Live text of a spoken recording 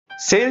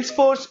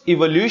Salesforce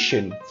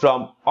evolution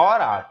from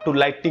Aura to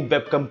Lightning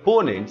Web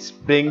Components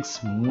brings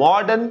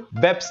modern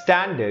web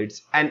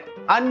standards and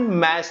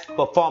unmatched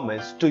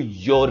performance to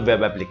your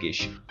web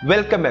application.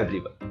 Welcome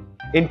everyone.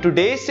 In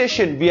today's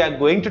session, we are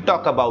going to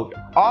talk about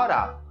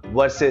Aura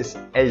versus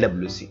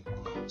LWC.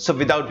 So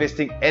without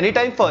wasting any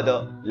time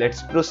further,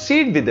 let's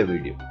proceed with the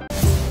video.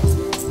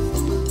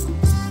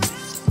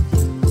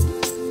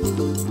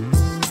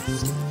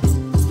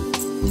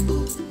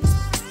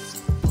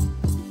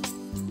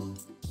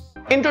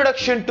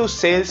 Introduction to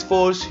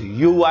Salesforce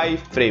UI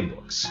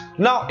frameworks.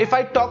 Now, if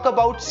I talk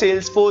about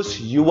Salesforce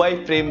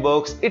UI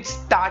frameworks, it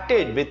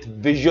started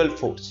with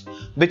Visualforce,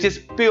 which is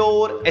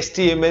pure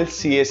HTML,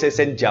 CSS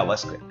and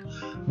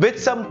JavaScript,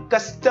 with some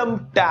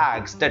custom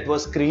tags that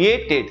was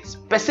created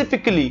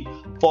specifically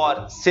for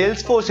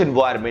Salesforce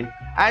environment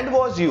and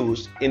was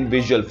used in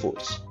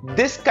Visualforce.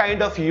 This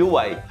kind of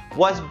UI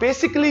was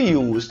basically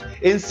used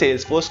in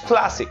Salesforce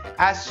Classic.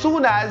 As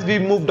soon as we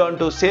moved on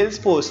to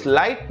Salesforce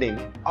Lightning,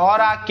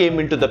 Aura came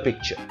into the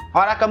picture.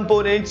 Aura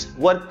components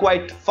were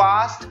quite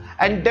fast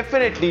and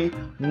definitely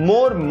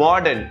more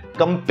modern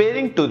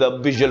comparing to the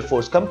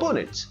Visualforce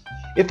components.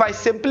 If I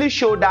simply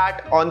show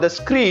that on the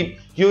screen,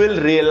 you will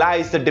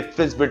realize the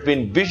difference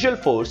between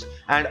Visualforce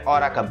and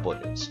Aura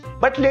components.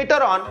 But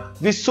later on,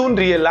 we soon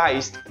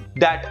realized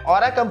that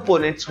Aura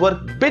components were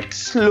a bit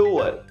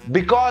slower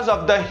because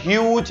of the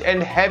huge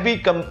and heavy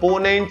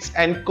components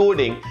and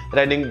coding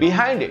running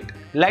behind it.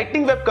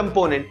 Lightning Web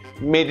Component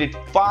made it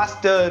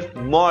faster,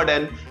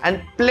 modern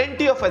and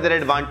plenty of other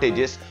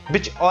advantages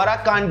which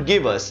Aura can't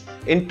give us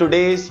in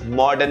today's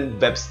modern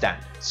web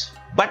standards.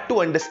 But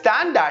to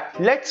understand that,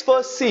 let's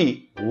first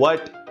see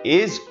what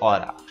is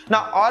Aura.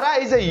 Now,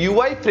 Aura is a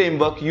UI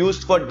framework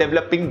used for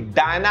developing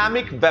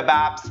dynamic web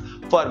apps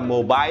for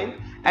mobile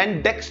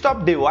and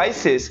desktop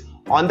devices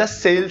on the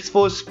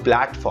Salesforce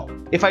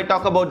platform. If I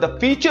talk about the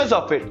features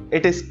of it,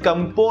 it is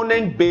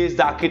component-based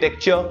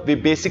architecture. We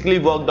basically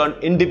worked on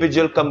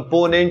individual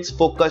components,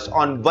 focused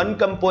on one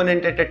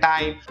component at a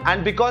time,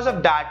 and because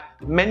of that,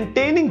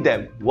 maintaining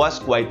them was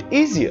quite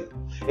easier.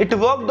 It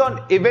worked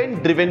on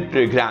event-driven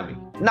programming.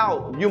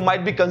 Now, you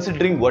might be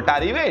considering what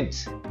are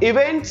events.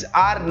 Events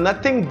are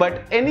nothing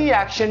but any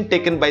action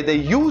taken by the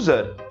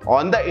user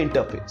on the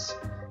interface.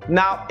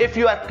 Now, if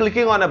you are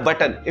clicking on a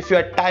button, if you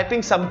are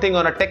typing something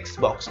on a text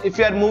box, if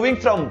you are moving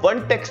from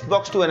one text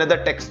box to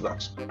another text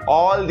box,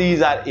 all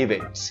these are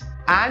events.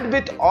 And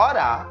with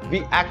Aura,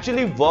 we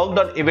actually worked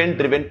on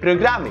event-driven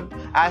programming.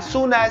 As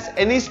soon as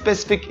any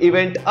specific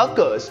event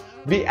occurs,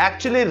 we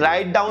actually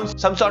write down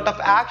some sort of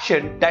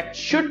action that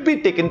should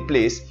be taken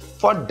place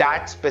for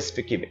that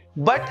specific event.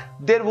 But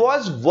there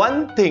was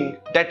one thing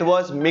that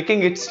was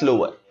making it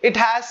slower. It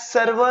has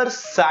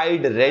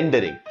server-side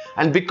rendering,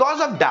 and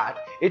because of that,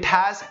 it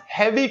has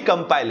heavy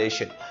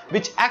compilation,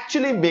 which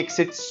actually makes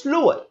it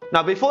slower.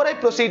 Now, before I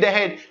proceed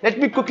ahead, let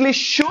me quickly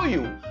show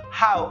you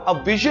how a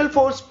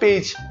Visualforce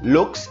page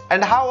looks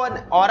and how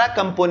an Aura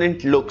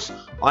component looks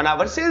on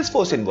our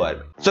Salesforce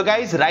environment. So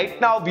guys, right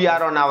now we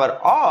are on our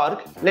org.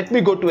 Let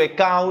me go to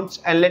accounts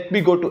and let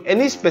me go to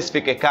any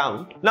specific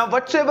account. Now,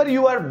 whatsoever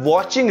you are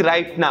watching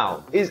right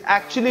now is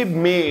actually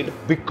made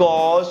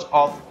because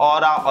of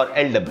Aura or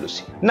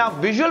LWC. Now,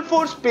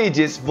 Visualforce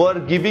pages were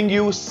giving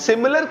you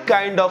similar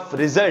kind of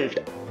result,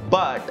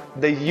 but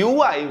the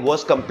UI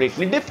was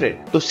completely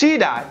different. To see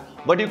that,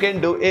 what you can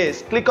do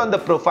is click on the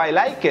profile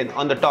icon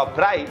on the top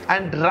right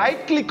and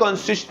right click on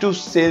switch to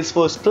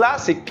Salesforce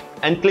Classic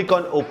and click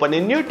on open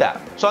in new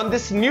tab. So on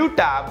this new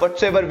tab,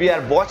 whatsoever we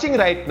are watching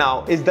right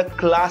now is the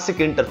classic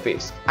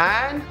interface,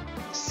 and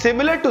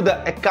similar to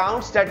the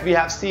accounts that we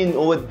have seen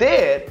over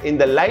there in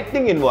the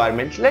Lightning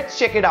environment, let's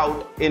check it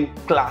out in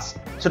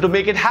Classic. So to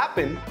make it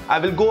happen, I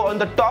will go on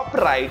the top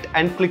right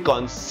and click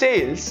on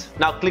Sales.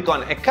 Now click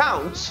on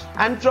Accounts,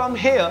 and from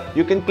here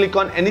you can click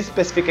on any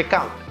specific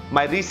account.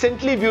 My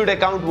recently viewed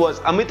account was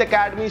Amit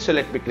Academy, so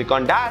let me click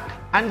on that.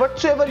 And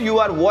whatsoever you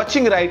are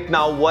watching right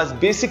now was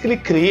basically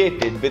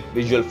created with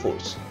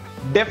Visualforce.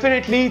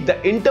 Definitely the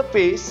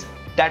interface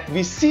that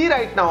we see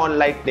right now on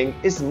Lightning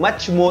is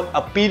much more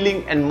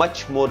appealing and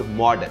much more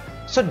modern.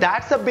 So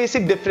that's the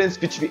basic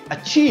difference which we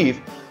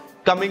achieve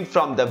coming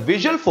from the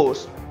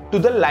Visualforce to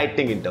the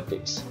Lightning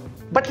interface.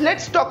 But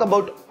let's talk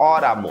about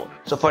Aura more.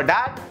 So for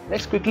that,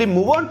 let's quickly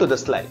move on to the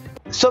slide.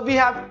 So we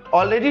have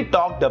already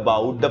talked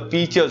about the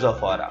features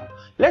of Aura.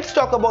 Let's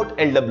talk about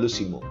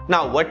LWC more.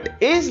 Now, what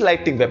is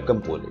Lightning Web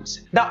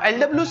Components? Now,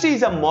 LWC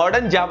is a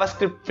modern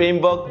JavaScript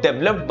framework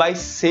developed by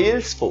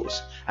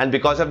Salesforce, and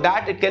because of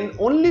that, it can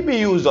only be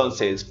used on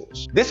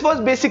Salesforce. This was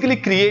basically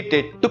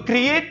created to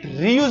create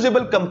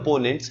reusable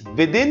components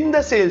within the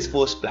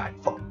Salesforce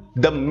platform.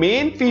 The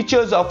main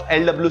features of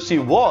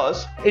LWC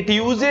was it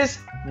uses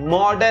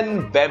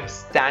modern web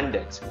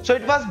standards. So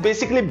it was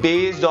basically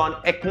based on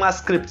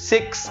ECMAScript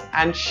 6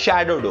 and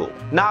Shadow DOM.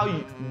 Now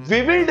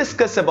we will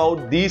discuss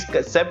about these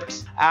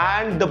concepts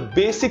and the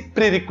basic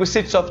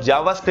prerequisites of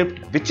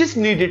JavaScript which is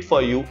needed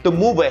for you to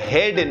move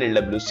ahead in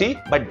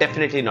LWC, but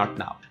definitely not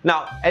now.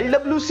 Now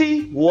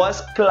LWC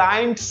was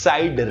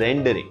client-side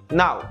rendering.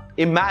 Now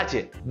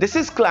imagine this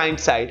is client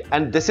side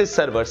and this is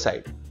server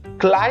side.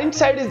 Client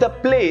side is the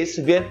place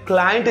where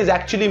client is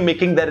actually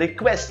making the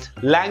request.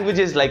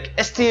 Languages like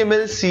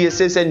HTML,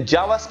 CSS and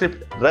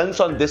JavaScript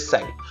runs on this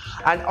side,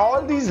 and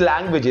all these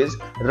languages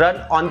run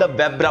on the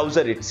web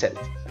browser itself.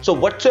 So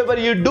whatsoever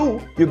you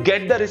do, you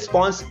get the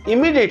response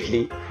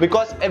immediately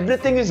because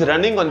everything is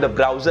running on the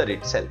browser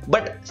itself.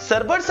 But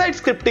server-side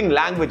scripting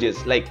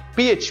languages like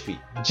PHP,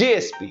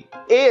 JSP,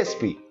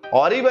 ASP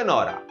or even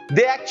Aura,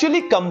 they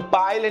actually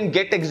compile and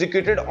get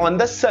executed on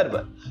the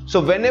server. So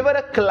whenever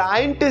a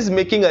client is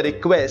making a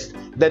request,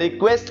 the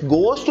request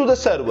goes to the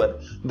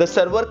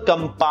server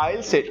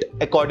compiles it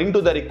according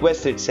to the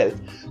request itself,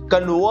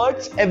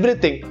 converts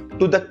everything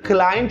to the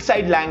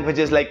client-side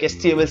languages like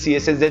HTML,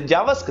 CSS and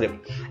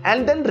JavaScript,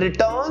 and then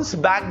returns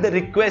back the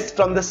request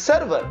from the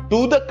server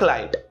to the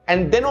client,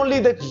 and then only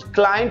the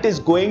client is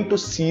going to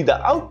see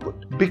the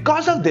output.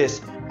 Because of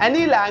this,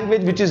 any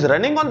language which is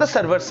running on the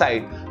server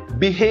side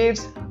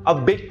behaves a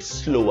bit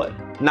slower.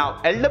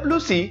 Now,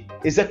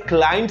 LWC is a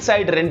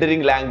client-side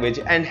rendering language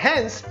and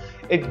hence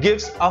it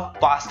gives a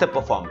faster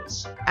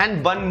performance.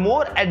 And one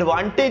more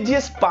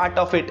advantageous part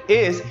of it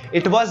is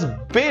it was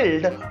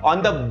built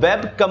on the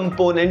web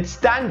component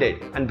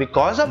standard, and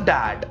because of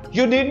that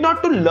you need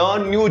not to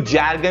learn new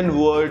jargon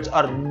words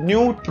or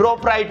new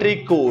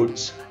proprietary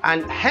codes,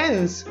 and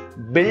hence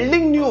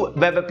building new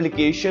web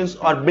applications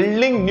or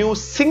building new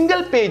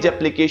single page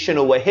application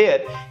over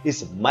here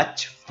is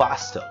much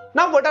faster.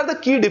 Now, what are the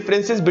key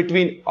differences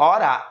between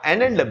Aura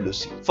and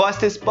LWC?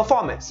 First is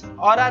performance.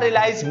 Aura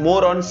relies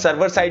more on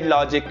server-side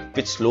logic,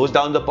 which slows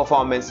down the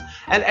performance,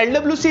 and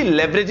LWC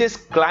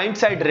leverages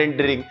client-side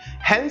rendering,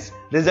 hence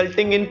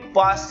resulting in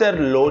faster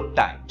load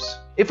times.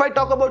 If I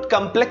talk about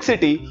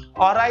complexity,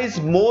 Aura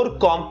is more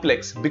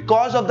complex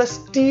because of the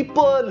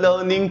steeper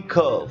learning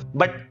curve.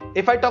 But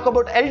if I talk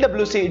about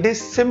LWC, it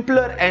is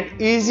simpler and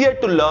easier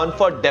to learn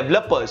for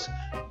developers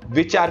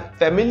which are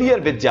familiar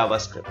with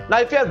JavaScript. Now,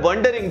 if you are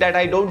wondering that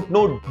I don't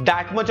know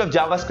that much of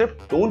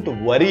JavaScript,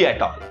 don't worry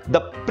at all.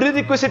 The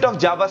prerequisite of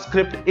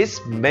JavaScript is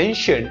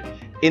mentioned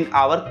in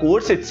our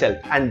course itself,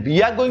 and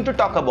we are going to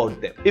talk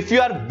about them. If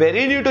you are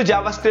very new to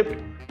JavaScript,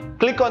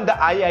 click on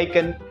the I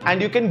icon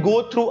and you can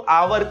go through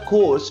our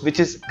course, which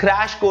is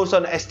crash course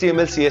on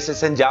HTML,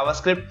 CSS and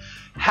JavaScript.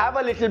 Have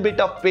a little bit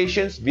of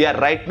patience. We are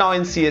right now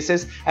in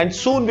CSS and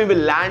soon we will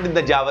land in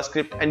the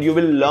JavaScript and you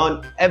will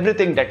learn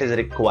everything that is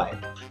required.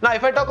 Now,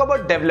 if I talk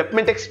about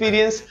development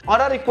experience,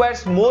 Aura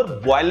requires more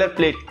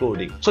boilerplate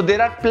coding. So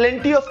there are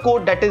plenty of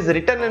code that is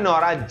written in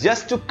Aura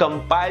just to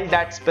compile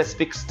that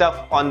specific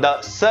stuff on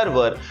the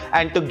server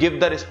and to give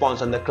the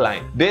response on the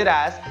client.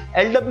 Whereas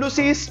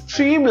LWC is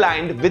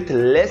streamlined with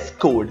less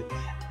code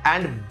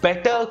and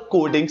better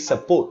coding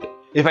support.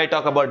 If I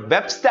talk about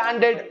web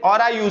standard,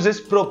 Aura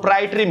uses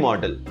proprietary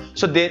model.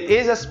 So there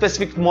is a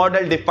specific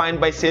model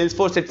defined by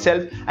Salesforce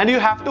itself and you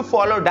have to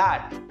follow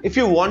that if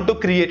you want to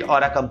create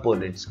Aura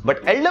components.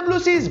 But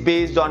LWC is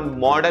based on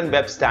modern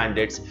web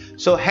standards.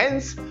 So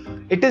hence,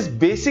 it is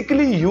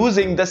basically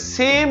using the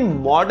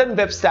same modern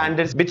web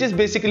standards which is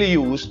basically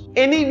used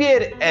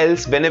anywhere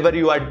else whenever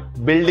you are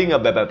building a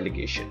web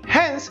application.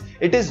 Hence,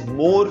 it is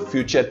more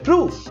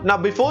future-proof. Now,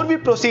 before we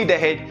proceed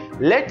ahead,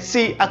 let's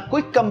see a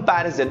quick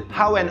comparison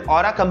how an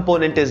Aura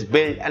component is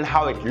built and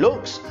how it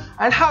looks,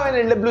 and how an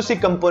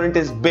LWC component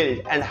is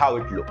built and how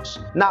it looks.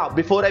 Now,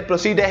 before I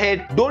proceed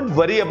ahead, don't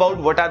worry about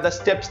what are the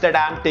steps that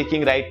I am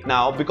taking right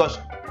now, because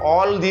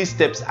all these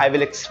steps I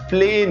will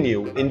explain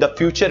you in the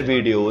future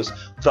videos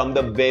from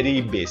the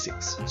very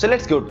basics. So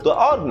let's go to the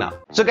org now.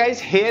 So guys,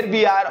 here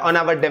we are on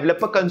our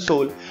developer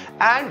console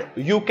and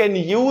you can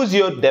use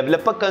your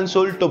developer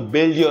console to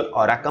build your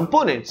Aura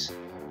components.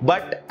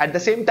 But at the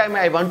same time,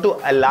 I want to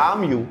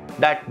alarm you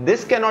that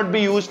this cannot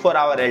be used for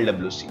our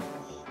LWC.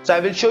 So I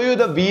will show you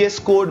the VS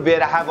Code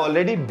where I have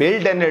already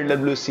built an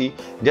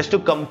LWC just to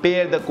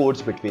compare the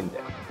codes between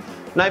them.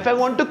 Now, if I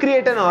want to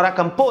create an Aura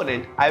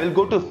component, I will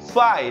go to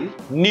File,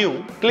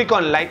 New, click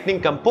on Lightning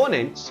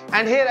Components,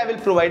 and here I will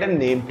provide a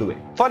name to it.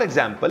 For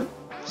example,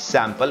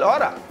 Sample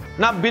Aura.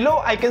 Now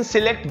below I can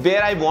select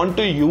where I want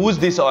to use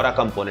this Aura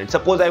component.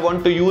 Suppose I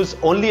want to use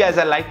only as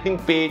a Lightning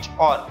page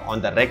or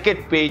on the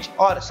Reckitt page,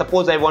 or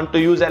suppose I want to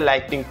use a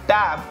Lightning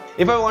tab.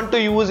 If I want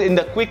to use in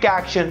the quick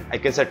action, I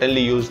can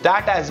certainly use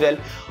that as well.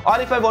 Or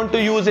if I want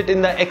to use it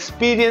in the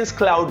Experience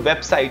Cloud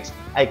websites,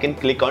 I can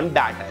click on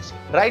that as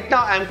well. Right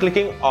now I am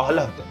clicking all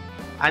of them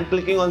and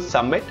clicking on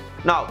Submit.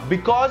 Now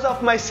because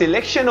of my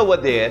selection over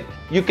there,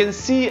 you can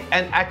see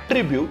an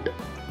attribute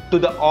to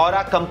the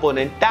Aura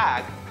component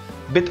tag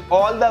with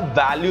all the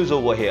values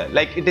over here.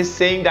 Like it is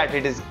saying that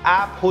it is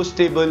app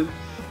hostable,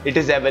 it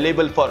is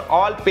available for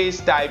all page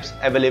types,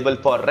 available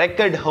for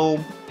record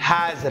home,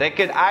 has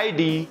record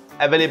ID,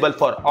 available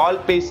for all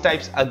page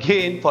types,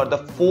 again for the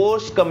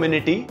Force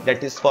community,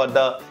 that is for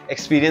the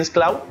Experience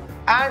Cloud,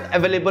 and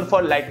available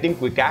for Lightning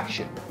Quick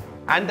Action.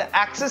 And the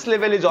access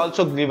level is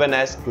also given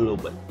as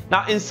global.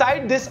 Now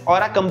inside this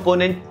Aura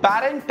component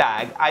parent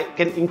tag, I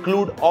can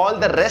include all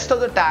the rest of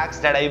the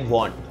tags that I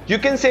want. You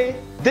can say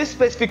this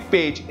specific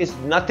page is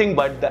nothing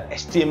but the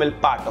HTML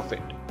part of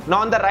it. Now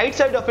on the right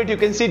side of it, you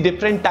can see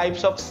different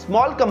types of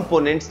small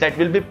components that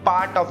will be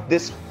part of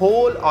this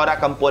whole Aura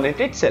component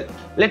itself.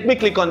 Let me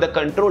click on the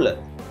controller.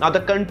 Now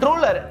the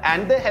controller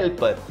and the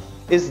helper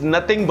is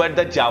nothing but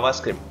the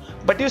JavaScript.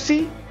 But you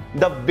see,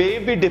 the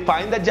way we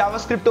define the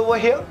JavaScript over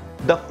here,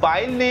 the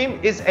file name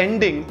is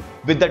ending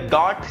with the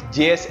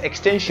 .js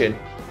extension,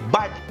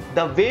 but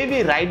the way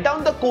we write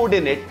down the code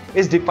in it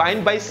is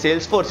defined by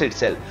Salesforce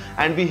itself,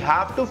 and we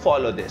have to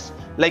follow this.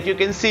 Like you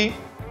can see,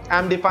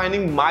 I'm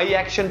defining my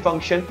action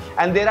function,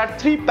 and there are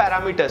 3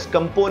 parameters: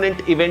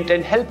 component, event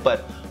and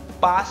helper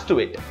passed to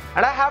it,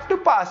 and I have to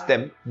pass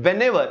them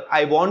whenever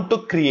I want to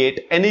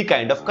create any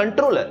kind of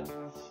controller.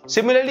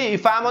 Similarly,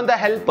 if I'm on the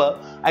helper,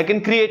 I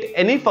can create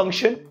any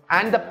function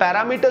and the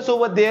parameters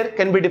over there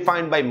can be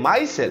defined by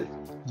myself,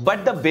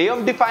 but the way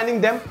of defining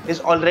them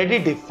is already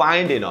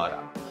defined in Aura.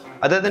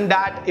 Other than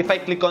that, if I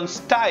click on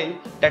style,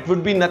 that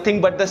would be nothing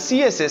but the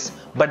CSS,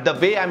 but the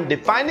way I'm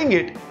defining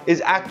it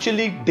is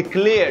actually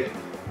declared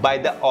by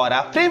the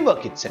Aura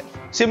framework itself.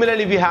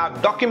 Similarly, we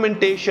have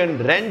documentation,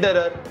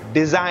 renderer,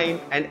 design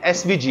and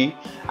SVG,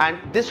 and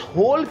this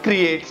whole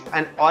creates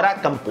an Aura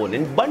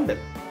component bundle.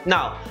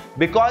 Now,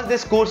 because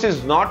this course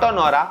is not on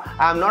Aura,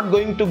 I am not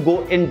going to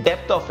go in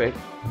depth of it,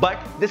 but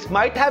this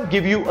might have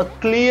give you a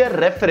clear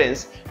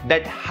reference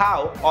that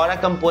how Aura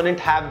component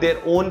have their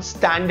own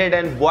standard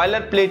and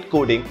boilerplate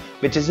coding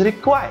which is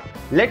required.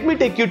 Let me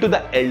take you to the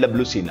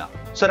LWC now.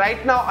 So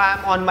right now I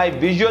am on my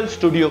Visual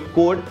Studio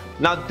Code.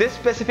 Now this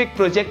specific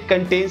project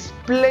contains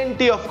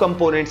plenty of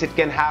components. It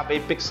can have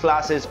Apex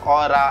classes,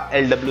 Aura,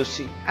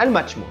 LWC and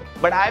much more.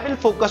 But I will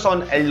focus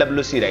on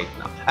LWC right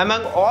now.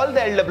 Among all the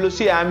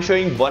LWC, I am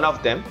showing one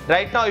of them.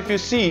 Right now if you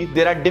see,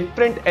 there are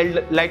different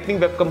Lightning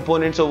Web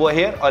Components over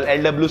here or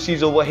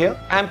LWCs over here.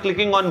 I am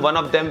clicking on one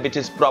of them, which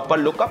is proper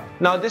lookup.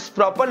 Now this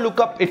proper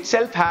lookup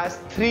itself has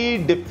 3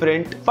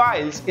 different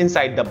files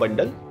inside the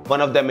bundle. One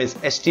of them is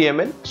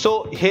HTML.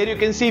 So here you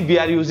can see we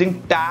are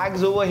using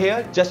tags over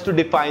here just to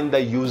define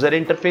the user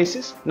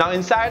interfaces. Now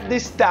inside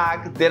this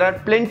tag, there are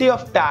plenty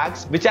of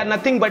tags which are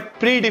nothing but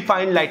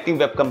predefined Lightning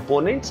Web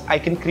Components. I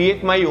can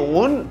create my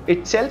own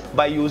itself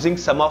by using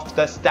some of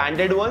the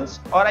standard ones,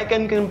 or I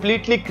can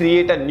completely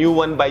create a new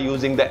one by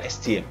using the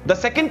HTML. The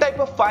second type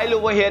of file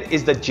over here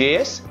is the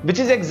JS, which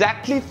is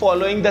exactly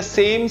following the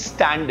same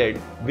standard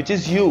which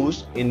is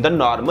used in the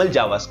normal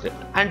JavaScript.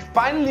 And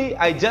finally,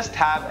 I just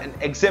have an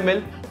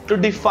XML to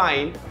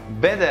define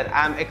whether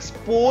I'm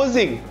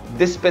exposing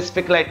this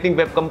specific Lightning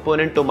Web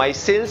Component to my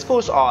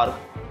Salesforce org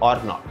or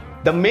not.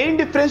 The main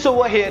difference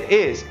over here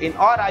is in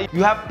Aura,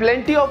 you have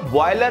plenty of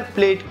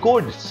boilerplate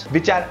codes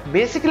which are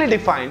basically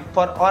defined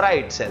for Aura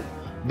itself,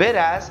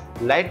 whereas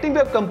Lightning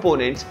Web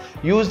Components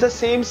use the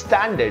same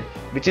standard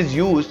which is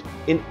used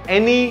in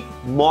any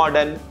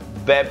modern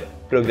web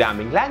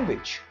programming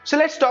language. So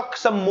let's talk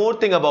some more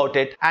thing about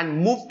it and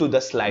move to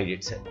the slide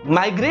itself.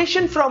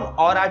 Migration from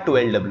Aura to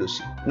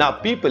LWC. Now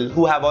people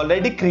who have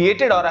already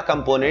created Aura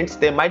components,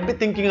 they might be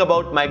thinking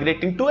about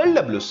migrating to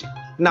LWC.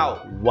 Now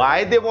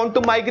why they want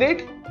to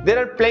migrate? There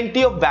are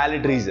plenty of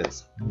valid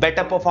reasons: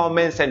 better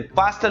performance and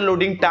faster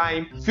loading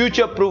time,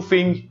 future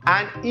proofing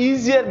and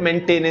easier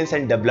maintenance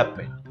and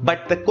development.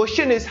 But the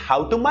question is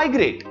how to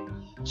migrate.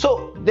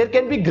 So there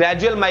can be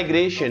gradual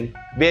migration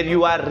where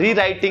you are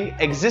rewriting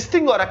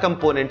existing Aura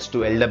components to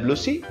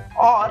LWC,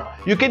 or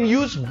you can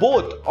use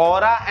both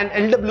Aura and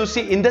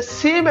LWC in the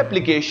same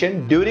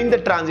application during the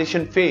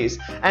transition phase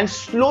and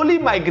slowly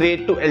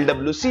migrate to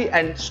LWC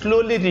and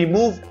slowly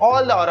remove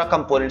all the Aura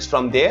components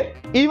from there.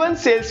 Even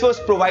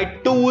Salesforce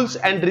provide tools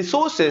and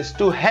resources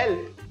to help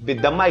with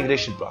the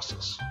migration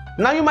process.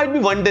 Now you might be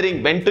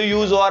wondering when to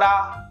use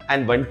Aura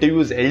and when to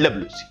use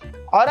LWC.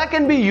 Aura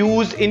can be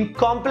used in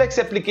complex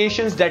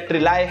applications that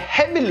rely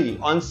heavily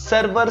on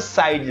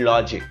server-side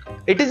logic.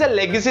 It is a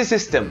legacy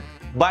system,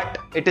 but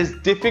it is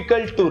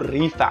difficult to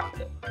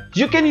refactor.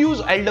 You can use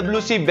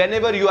LWC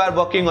whenever you are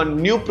working on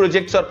new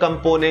projects or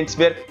components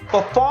where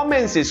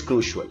performance is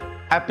crucial.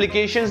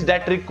 Applications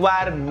that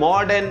require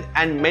modern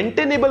and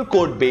maintainable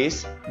code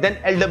base, then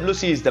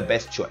LWC is the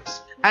best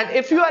choice. And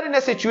if you are in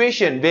a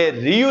situation where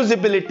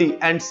reusability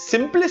and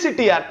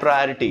simplicity are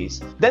priorities,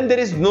 then there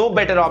is no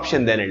better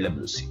option than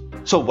LWC.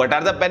 So what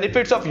are the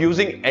benefits of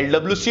using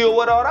LWC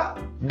over Aura?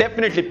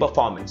 Definitely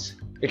performance.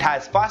 It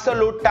has faster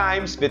load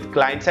times with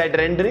client-side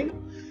rendering.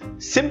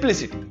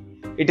 Simplicity.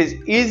 It is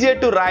easier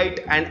to write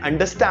and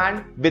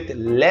understand with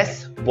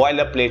less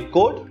boilerplate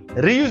code.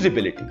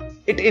 Reusability.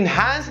 It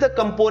enhances the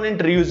component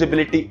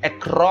reusability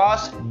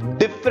across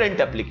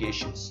different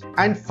applications.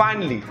 And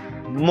finally,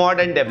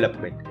 modern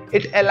development.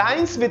 It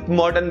aligns with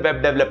modern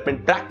web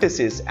development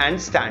practices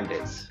and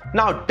standards.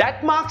 Now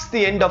that marks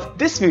the end of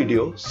this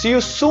video. See you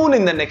soon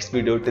in the next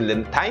video. Till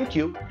then, thank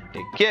you.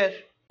 Take care.